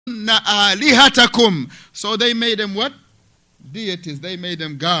آلِهَتَكُمْ. So they made them what? Deities. They made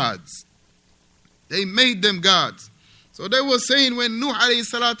them gods. They made them gods. So they were saying when Nuh alayhi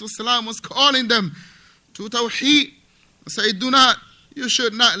salatu wasalam was calling them to Tawheed, say, you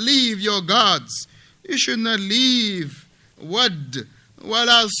should not leave your gods. You should not leave Wad,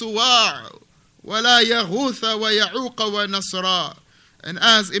 wala Suwa', wala Yaghutha wa Ya'uqa wa Nasra. And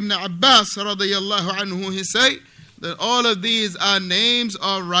as Ibn Abbas radiyallahu anhu, he say that all of these are names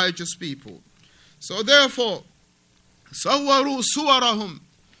of righteous people. So therefore, Sawwaru suwarahum,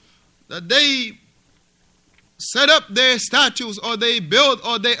 that they set up their statues, or they built,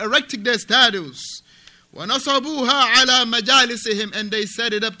 or they erected their statues. وَنَصَبُوهَا عَلَى مَجَالِسِهِمْ, and they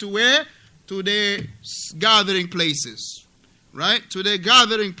set it up to where? To their gathering places. Right? To their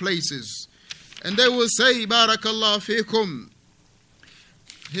gathering places. And they will say, Barakallahu fikum.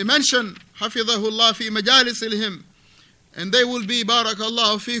 He mentioned, Hafidhahullah fi majalisilhim. And they will be,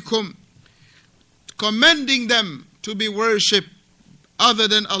 Barakallahu fikum, commending them to be worshipped other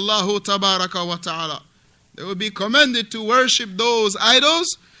than Allah Tabaraka wa Ta'ala. They will be commanded to worship those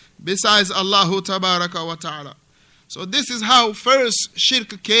idols besides Allah Tabaraka wa Ta'ala. So this is how first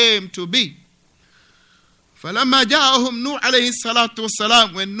shirk came to be. فَلَمَّا جَاءَهُمْ نُوحَ عَلَيْهِ الصَّلَاةُ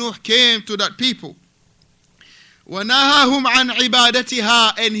وَالسَّلَامُ, when Nuh came to that people, وَنَهَاهُمْ عَنْ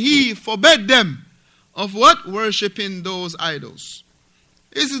عِبَادَتِهَا, and he forbade them of what? Worshipping those idols.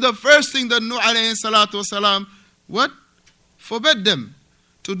 This is the first thing that Nuh alayhi salatu wasalam, what? Forbade them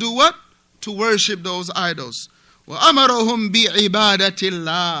to do what? To worship those idols. وَأَمَرَهُمْ بِعِبَادَةِ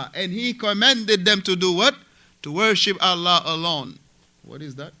اللَّهِ, and he commanded them to do what? To worship Allah alone. What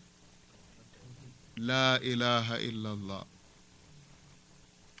is that? La ilaha illallah.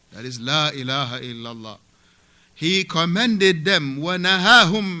 That is La ilaha illallah. He commanded them,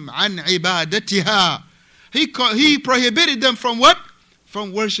 وَنَهَاهُمْ عَنْ عِبَادَتِهَا. He prohibited them from what?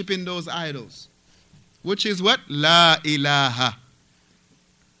 From worshipping those idols. Which is what? La ilaha.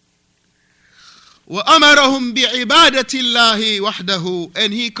 وَأَمَرَهُمْ بِعِبَادَةِ اللَّهِ وَحْدَهُ,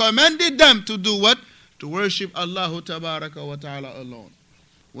 and he commanded them to do what? To worship Allah Tabaraka wa Ta'ala alone.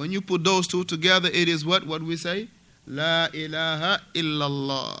 When you put those two together, it is what? What we say? La ilaha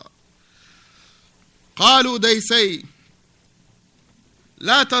illallah. قالوا, they say,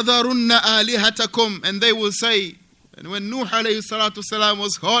 لا تذرن آلهتكم, and they will say, and when Nuh alayhi salatu salam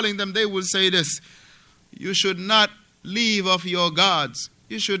was calling them, they will say this: you should not leave off your gods.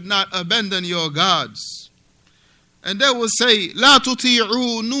 You should not abandon your gods. And they will say, لا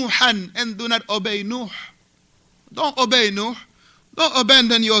تطيعوا نوحا, and do not obey Nuh. Don't obey Nuh. Don't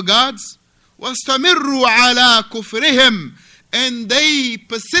abandon your gods. واستمروا على كفرهم, and they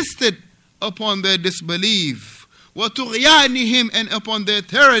persisted upon their disbelief. وطغيانهم, and upon their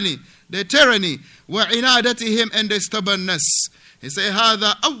tyranny. وعنادتهم, and their stubbornness. He say,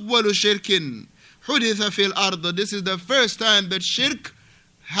 هذا أول شرك حدث في الأرض. This is the first time that shirk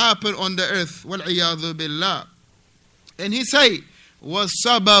happened on the earth. وَالْعِيَاذُ بِاللَّهِ. And he say,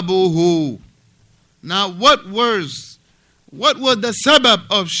 وَسَبَبُهُ. Now what was the sabab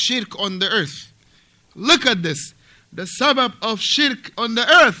of shirk on the earth? Look at this. The sabab of shirk on the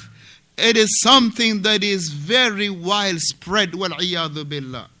earth, it is something that is very widespread. وَالْعِيَاذُ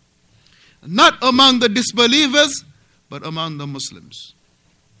بِاللَّهِ. Not among the disbelievers, but among the Muslims.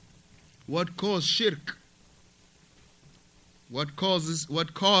 What caused shirk? What caused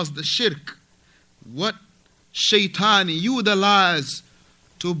the shirk? What shaitan utilized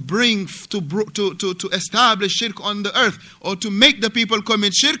to bring to establish shirk on the earth, or to make the people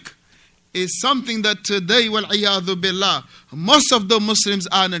commit shirk, is something that today, wal-iyadhu billah, most of the Muslims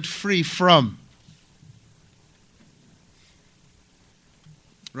are not free from.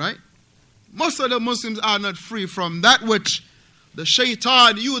 Right? Most of the Muslims are not free from that which the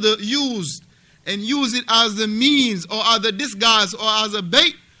shaitan used, and use it as the means, or as a disguise, or as a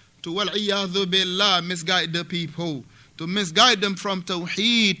bait to, wal-iyadhu billah, misguide the people, to misguide them from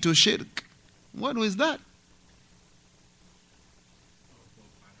tawheed to shirk. What was that?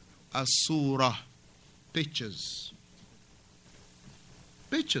 A surah. Pictures.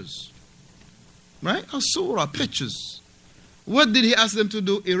 Pictures. Right? A surah. Pictures. What did he ask them to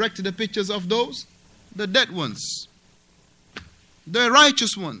do? Erect the pictures of those? The dead ones. The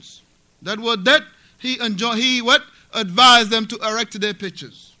righteous ones that were dead. He what? Advised them to erect their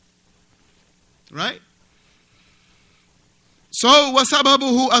pictures. Right? So,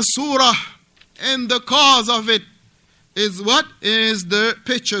 وَسَبَبُهُ السُّورَةِ, and the cause of it is what? Is the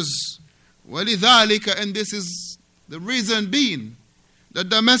pictures. وَلِذَلِكَ, and this is the reason being that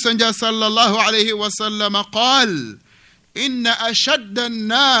the Messenger sallallahu alayhi wa sallam قال إِنَّ أَشَدَّ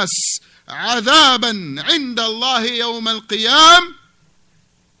النَّاسِ عَذَابًا عِنْدَ اللَّهِ يَوْمَ الْقِيَامِ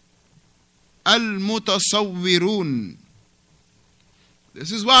al-mutasawwirun.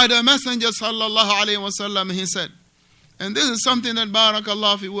 This is why the Messenger sallallahu alayhi wa sallam, he said, and this is something that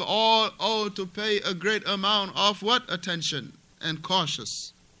barakallah fi, we all owe to pay a great amount of what? Attention and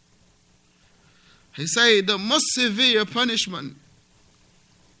cautious. He said the most severe punishment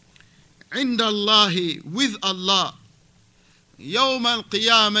عند الله, with Allah, يوم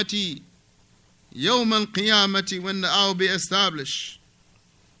القيامة, يوم القيامة, when the hour be established,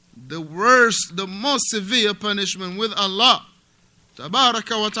 the worst, the most severe punishment with Allah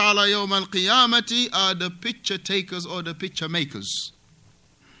Tabaraka wa ta'ala yawm al-qiyamati are the picture takers or the picture makers.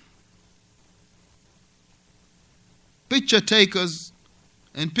 Picture takers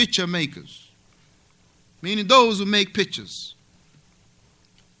and picture makers, meaning those who make pictures.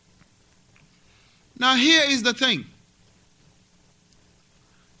 Now here is the thing.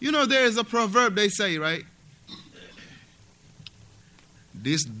 You know, there is a proverb they say, right?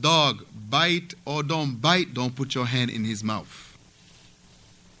 This dog bite or don't bite, don't put your hand in his mouth.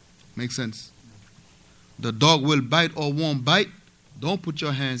 Make sense? The dog will bite or won't bite, don't put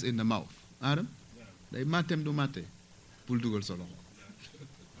your hands in the mouth. Adam? They matem do mate.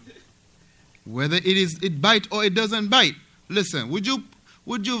 Whether it bite or it doesn't bite. Listen, would you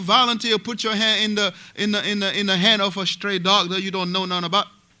volunteer put your hand in the hand of a stray dog that you don't know nothing about?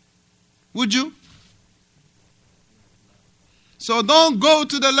 Would you? So don't go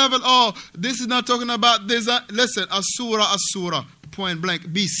to the level, oh, this is not talking about this. Listen, asura, point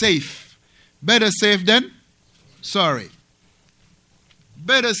blank. Be safe. Better safe than sorry.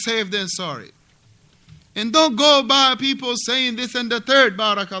 Better safe than sorry. And don't go by people saying this and the third,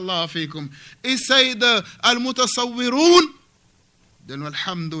 barakallahu fikum. It say the al-mutasawwirun, then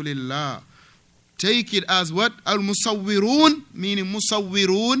alhamdulillah. Take it as what? Al-musawwirun, meaning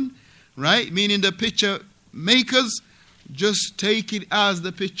musawwirun, right? Meaning the picture makers. Just take it as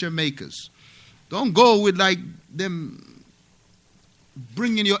the picture makers. Don't go with like them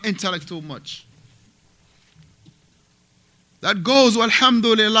bringing your intellect too much. That goes,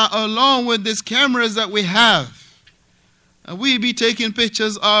 alhamdulillah, along with these cameras that we have. And we be taking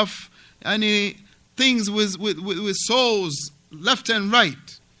pictures of any things with souls left and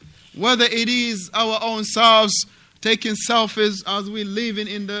right. Whether it is our own selves taking selfies as we living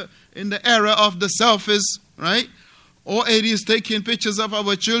in the era of the selfies, right? Or it is taking pictures of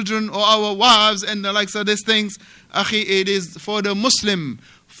our children or our wives and the likes of these things. Akhi, it is for the Muslim,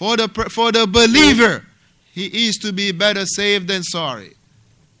 for the believer. He is to be better safe than sorry.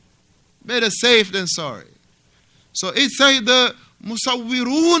 Better safe than sorry. So it says the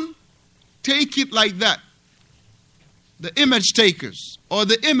musawwirun, take it like that. The image takers or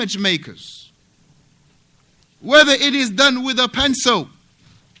the image makers. Whether it is done with a pencil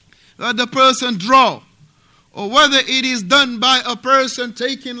that the person draw, or whether it is done by a person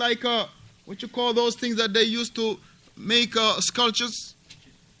taking like a, what you call those things that they used to make sculptures?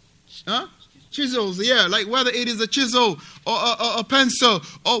 Huh? Chisels, yeah. Like whether it is a chisel or a pencil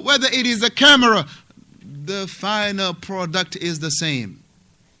or whether it is a camera, the final product is the same.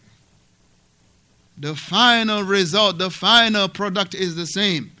 The final result, the final product is the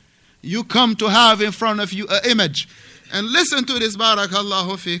same. You come to have in front of you an image. And listen to this,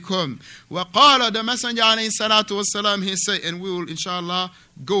 barakallahu fikum. وَقَالَ the Messenger alayhi salatu wasalam, he said, and we will inshallah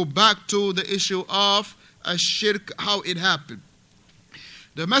go back to the issue of shirk, how it happened.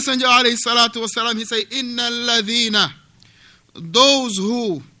 The Messenger alayhi salatu wasalam, he said, إِنَّ الَّذِينَ, those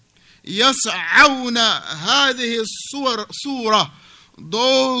who يَسْعَوْنَ هَذِهِ الصُّورَةِ,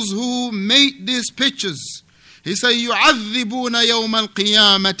 those who make these pictures, he said, يُعَذِّبُونَ يَوْمَ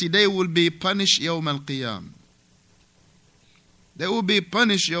الْقِيَامَةِ, they will be punished يَوْمَ الْقِيَامَةِ. They will be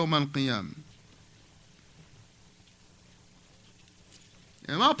punished yawm al-qiyam.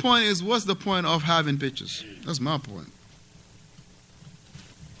 And my point is, what's the point of having pictures? That's my point.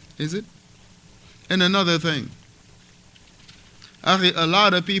 Is it? And another thing. A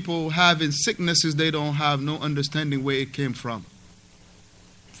lot of people having sicknesses, they don't have no understanding where it came from.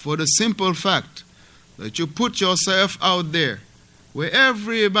 For the simple fact that you put yourself out there where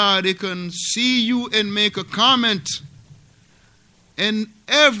everybody can see you and make a comment. And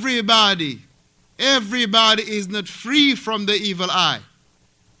everybody is not free from the evil eye.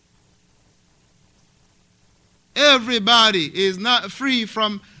 Everybody is not free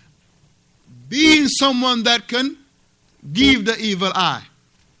from being someone that can give the evil eye.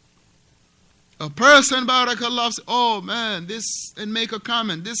 A person, barakallah, say, oh man, this, and make a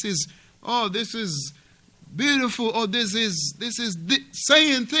comment, this is beautiful, or this is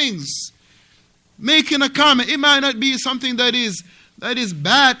saying things, making a comment. It might not be something that is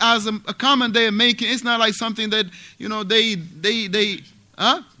bad as a comment they are making. It's not like something that, you know,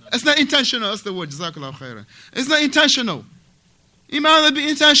 It's not intentional. That's the word. Jazakallah khairan. It's not intentional. It might not be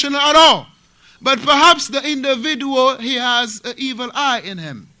intentional at all. But perhaps the individual, he has an evil eye in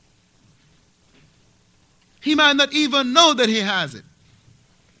him. He might not even know that he has it.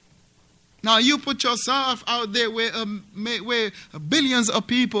 Now you put yourself out there where billions of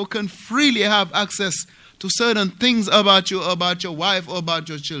people can freely have access to certain things about you, about your wife, or about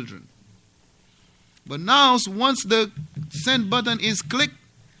your children. But now, once the send button is clicked,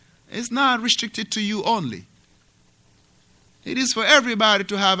 it's not restricted to you only. It is for everybody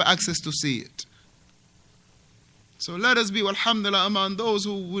to have access to see it. So let us be, alhamdulillah, among those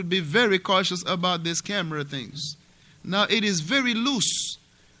who would be very cautious about these camera things. Now it is very loose.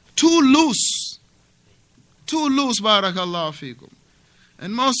 Too loose, barakallahu feekum.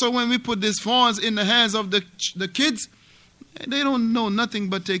 And also when we put these phones in the hands of the kids, they don't know nothing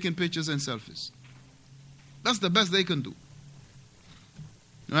but taking pictures and selfies. That's the best they can do.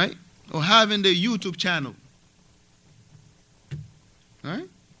 Right? Or having their YouTube channel. Right?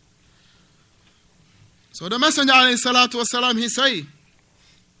 So the Messenger alayhi salatu wasalam, he say,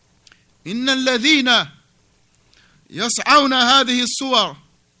 إِنَّ الَّذِينَ يَسْعَوْنَ هَذِهِ الصُّوَرِ,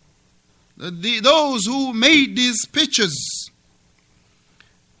 those who made these pictures,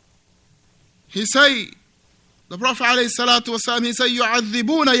 he say, the Prophet alayhi salatu wasalam, he say,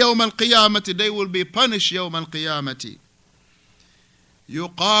 يُعَذِّبُونَ يَوْمَ الْقِيَامَةِ, they will be punished يَوْمَ الْقِيَامَةِ.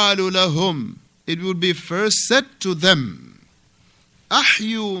 يُقَالُ لَهُمْ, it will be first said to them,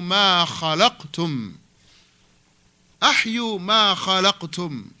 أَحْيُوا مَا خَلَقْتُمْ, أَحْيُوا مَا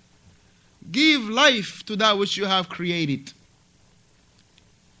خَلَقْتُمْ, give life to that which you have created.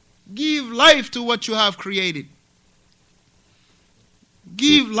 Give life to what you have created.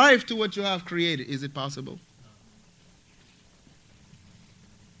 Give life to what you have created. Is it possible?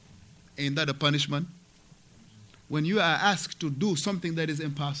 Ain't that a punishment? When you are asked to do something that is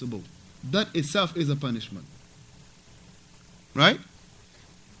impossible, that itself is a punishment. Right?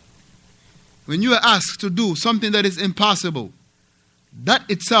 When you are asked to do something that is impossible, that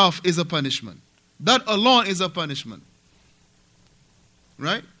itself is a punishment. That alone is a punishment.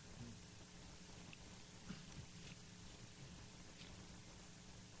 Right?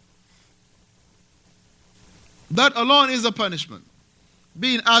 That alone is a punishment.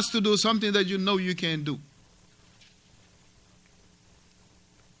 Being asked to do something that you know you can't do.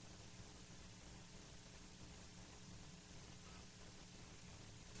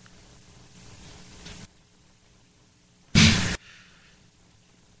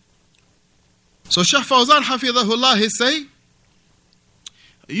 So Shaykh Fawzaan hafidhahullah, he say,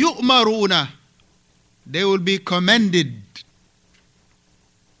 yu'maruna, they will be commended.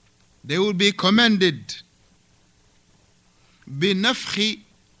 They will be commended. بِنَفْخِ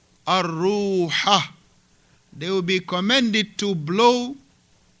الرُّوحَ, they will be commanded to blow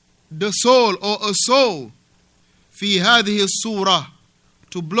the soul or a soul في هذه الصورة,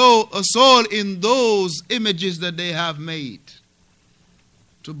 to blow a soul in those images that they have made.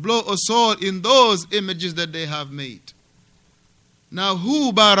 To blow a soul in those images that they have made. Now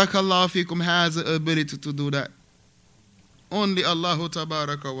who, barakallahu fikum, has the ability to do that? Only Allah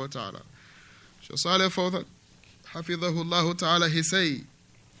tabaraka wa ta'ala. Shaykh Saleh Fawzaan hafidhahullah ta'ala, he say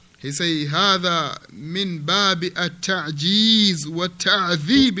هذا من باب التعجيز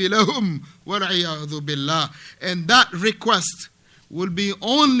والتعذيب لهم والعياذ بالله. And that request will be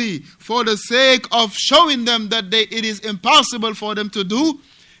only for the sake of showing them that it is impossible for them to do,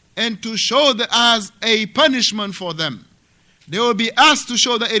 and to show that as a punishment for them. They will be asked to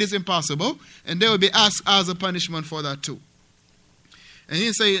show that it is impossible, and they will be asked as a punishment for that too. And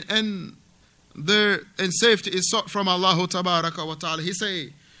he say, and safety is sought from Allah tabaraka wa ta'ala. He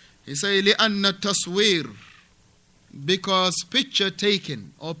say لِأَنَّ التَّصْوِيرِ, because picture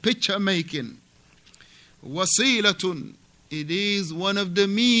taking or picture making, وَسِيلَةٌ, it is one of the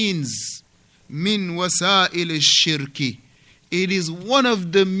means, min wasa'il shirki, it is one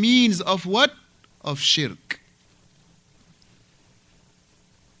of the means of what? Of shirk.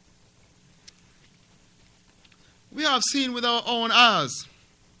 We have seen with our own eyes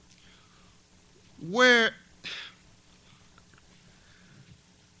where,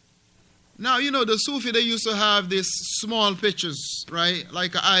 now you know the Sufi, they used to have these small pictures, right?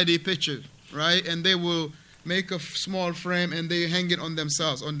 Like an ID picture, right? And they will make a small frame and they hang it on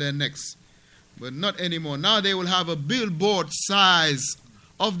themselves, on their necks. But not anymore. Now they will have a billboard size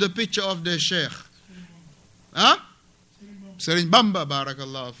of the picture of their Shaykh. Huh? Sarin Bamba,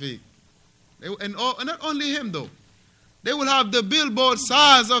 barakallahu fiqh. And not only him though. They will have the billboard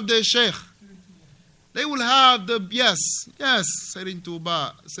size of their Shaykh. They will have the, yes, Sarin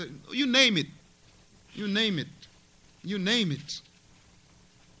Tuba. You name it. You name it. You name it.